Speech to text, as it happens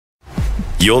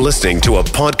You're listening to a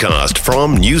podcast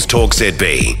from News Talk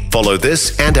ZB. Follow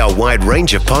this and our wide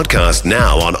range of podcasts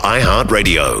now on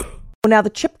iHeartRadio. Now,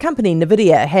 the chip company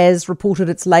Nvidia has reported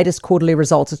its latest quarterly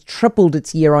results. It's tripled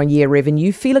its year-on-year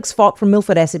revenue. Felix Fok from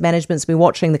Milford Asset Management's been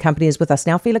watching. The company is with us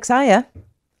now. Felix, hiya.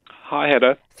 Hi,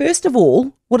 Heather. First of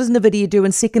all, what does Nvidia do?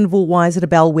 And second of all, why is it a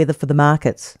bellwether for the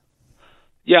markets?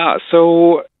 Yeah,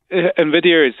 so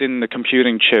Nvidia is in the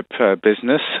computing chip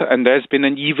business, and there's been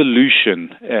an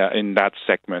evolution in that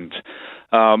segment.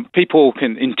 People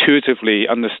can intuitively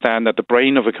understand that the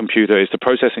brain of a computer is the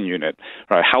processing unit.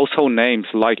 Right? Household names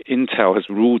like Intel has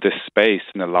ruled this space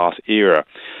in the last era.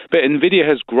 But Nvidia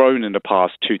has grown in the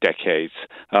past 2 decades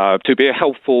to be a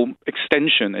helpful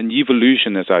extension and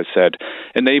evolution, as I said,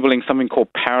 enabling something called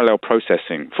parallel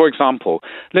processing. For example,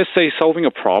 let's say solving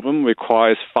a problem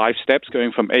requires 5 steps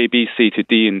going from A, B, C to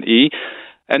D and E.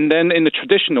 And then in the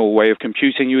traditional way of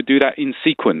computing, you would do that in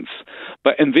sequence.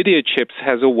 But NVIDIA chips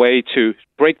has a way to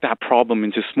break that problem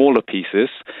into smaller pieces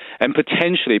and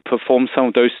potentially perform some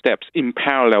of those steps in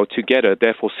parallel together,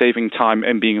 therefore saving time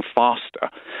and being faster.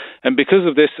 And because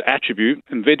of this attribute,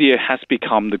 NVIDIA has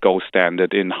become the gold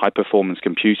standard in high-performance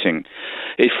computing.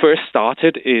 It first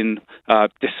started in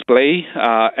display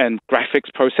and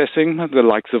graphics processing, the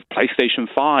likes of PlayStation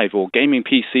 5 or gaming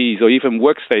PCs or even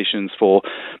workstations for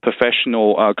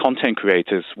professional content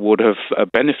creators would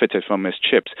have benefited from its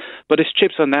chips. But its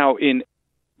chips are now in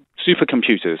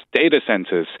supercomputers, data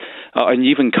centers, and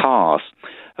even cars.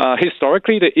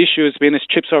 Historically, the issue has been its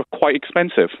chips are quite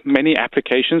expensive. Many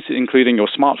applications, including your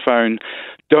smartphone,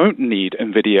 don't need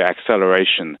NVIDIA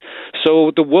acceleration.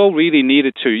 So the world really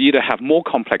needed to either have more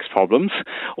complex problems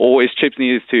or its chips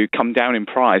needed to come down in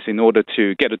price in order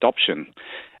to get adoption.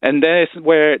 And there's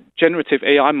where generative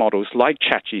AI models like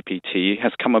ChatGPT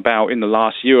has come about in the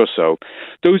last year or so.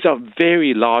 Those are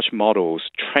very large models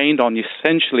trained on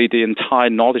essentially the entire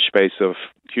knowledge base of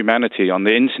humanity on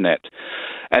the internet.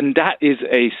 And that is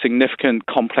a significant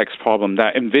complex problem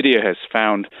that NVIDIA has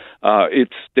found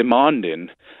its demand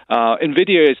in.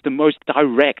 NVIDIA is the most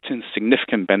direct and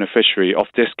significant beneficiary of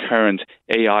this current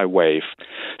AI wave.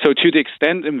 So to the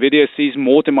extent NVIDIA sees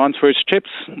more demand for its chips,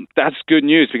 that's good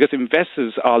news because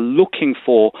investors are looking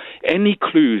for any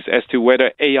clues as to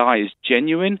whether AI is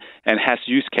genuine and has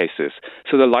use cases.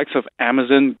 So the likes of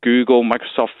Amazon, Google,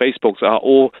 Microsoft, Facebook are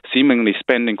all seemingly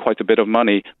spending quite a bit of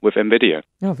money with NVIDIA.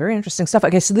 Oh, very interesting stuff.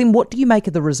 Okay, so then what do you make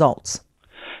of the results?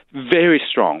 Very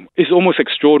strong. It's almost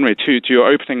extraordinary to your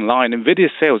opening line. NVIDIA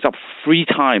sales up 3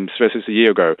 times versus a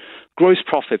year ago. Gross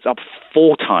profits up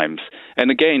 4 times. And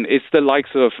again, it's the likes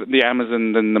of the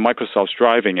Amazon and the Microsofts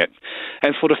driving it.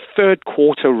 And for the 3rd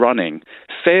quarter running,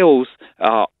 sales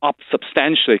are up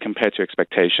substantially compared to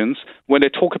expectations. When they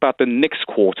talk about the next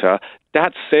quarter,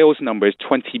 that sales number is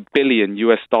 $20 billion.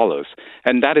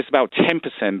 And that is about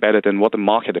 10% better than what the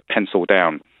market had penciled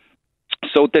down.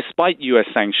 So despite U.S.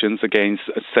 sanctions against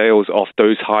sales of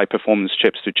those high-performance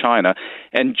chips to China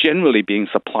and generally being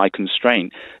supply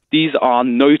constrained, these are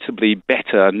notably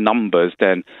better numbers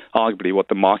than arguably what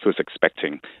the market was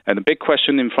expecting. And the big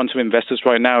question in front of investors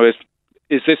right now is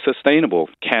this sustainable?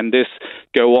 Can this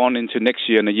go on into next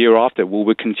year and the year after? Will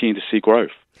we continue to see growth?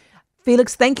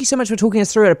 Felix, thank you so much for talking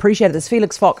us through it. I appreciate it. This is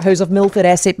Felix Fok, host of Milford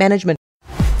Asset Management.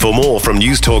 For more from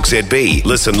News Talk ZB,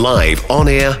 listen live, on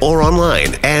air or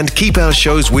online, and keep our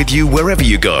shows with you wherever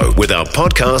you go with our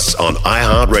podcasts on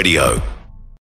iHeartRadio.